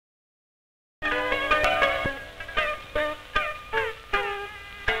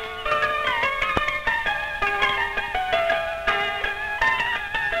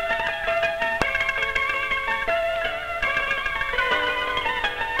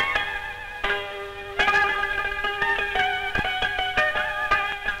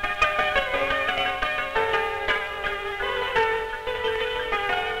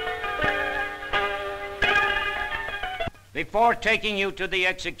Before taking you to the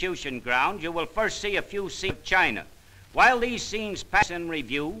execution ground, you will first see a few scenes of China. While these scenes pass in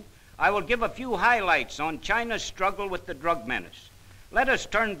review, I will give a few highlights on China's struggle with the drug menace. Let us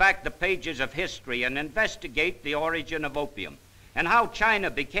turn back the pages of history and investigate the origin of opium and how China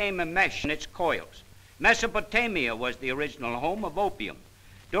became enmeshed in its coils. Mesopotamia was the original home of opium.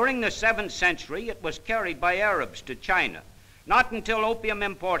 During the 7th century, it was carried by Arabs to China. Not until opium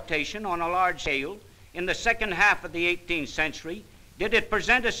importation on a large scale in the second half of the 18th century did it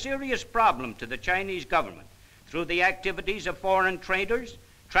present a serious problem to the Chinese government. Through the activities of foreign traders,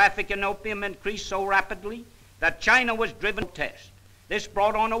 traffic in opium increased so rapidly that China was driven to protest. This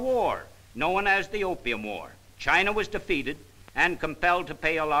brought on a war known as the Opium War. China was defeated and compelled to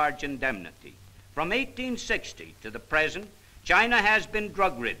pay a large indemnity. From 1860 to the present, China has been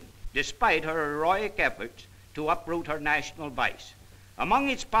drug-ridden, despite her heroic efforts to uproot her national vice. Among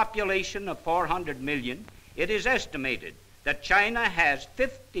its population of 400 million, it is estimated that China has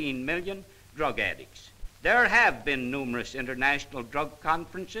 15 million drug addicts. There have been numerous international drug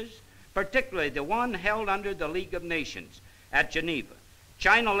conferences, particularly the one held under the League of Nations at Geneva.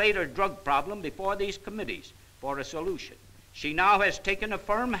 China laid her drug problem before these committees for a solution. She now has taken a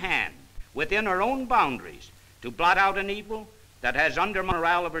firm hand within her own boundaries to blot out an evil that has undermined the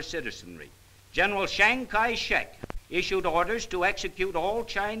morale of her citizenry. General Chiang Kai-shek issued orders to execute all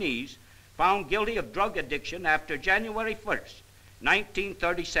Chinese found guilty of drug addiction after January 1st,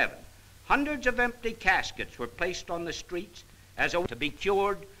 1937. Hundreds of empty caskets were placed on the streets as a way to be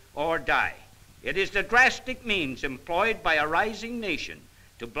cured or die. It is the drastic means employed by a rising nation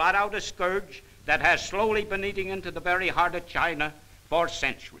to blot out a scourge that has slowly been eating into the very heart of China for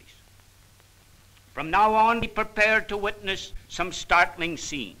centuries. From now on, be prepared to witness some startling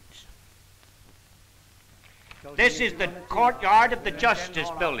scenes. This is the courtyard of the Justice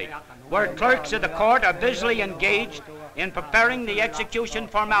Building, where clerks of the court are busily engaged in preparing the execution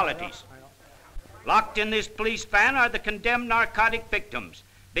formalities. Locked in this police van are the condemned narcotic victims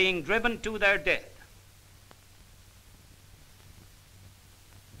being driven to their death.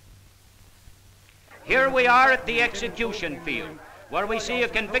 Here we are at the execution field, where we see a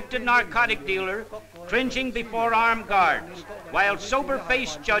convicted narcotic dealer cringing before armed guards, while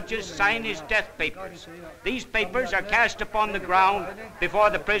sober-faced judges sign his death papers. These papers are cast upon the ground before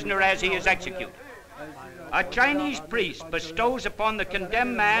the prisoner as he is executed. A Chinese priest bestows upon the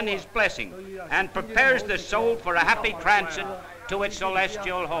condemned man his blessing and prepares the soul for a happy transit to its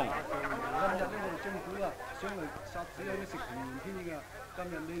celestial home.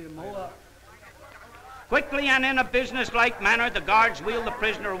 Quickly and in a businesslike manner, the guards wheel the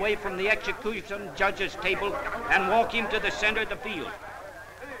prisoner away from the execution judge's table and walk him to the center of the field.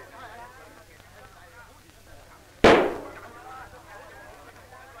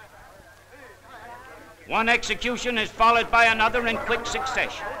 One execution is followed by another in quick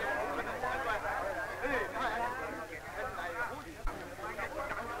succession.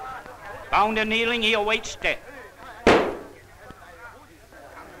 Found and kneeling, he awaits death.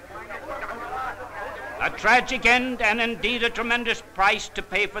 A tragic end, and indeed a tremendous price to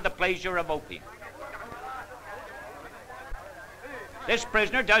pay for the pleasure of opium. This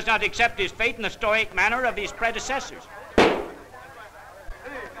prisoner does not accept his fate in the stoic manner of his predecessors.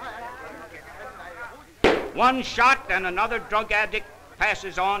 One shot and another drug addict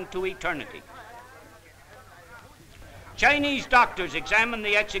passes on to eternity. Chinese doctors examine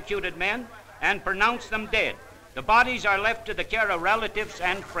the executed men and pronounce them dead. The bodies are left to the care of relatives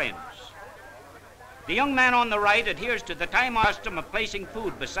and friends. The young man on the right adheres to the time custom of placing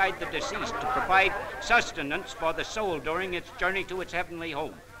food beside the deceased to provide sustenance for the soul during its journey to its heavenly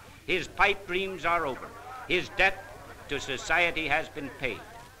home. His pipe dreams are over. His debt to society has been paid.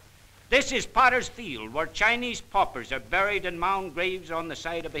 This is Potter's Field, where Chinese paupers are buried in mound graves on the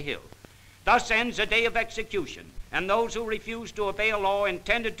side of a hill. Thus ends a day of execution, and those who refused to obey a law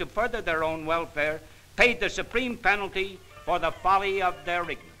intended to further their own welfare paid the supreme penalty for the folly of their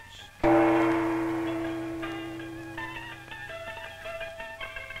ignorance.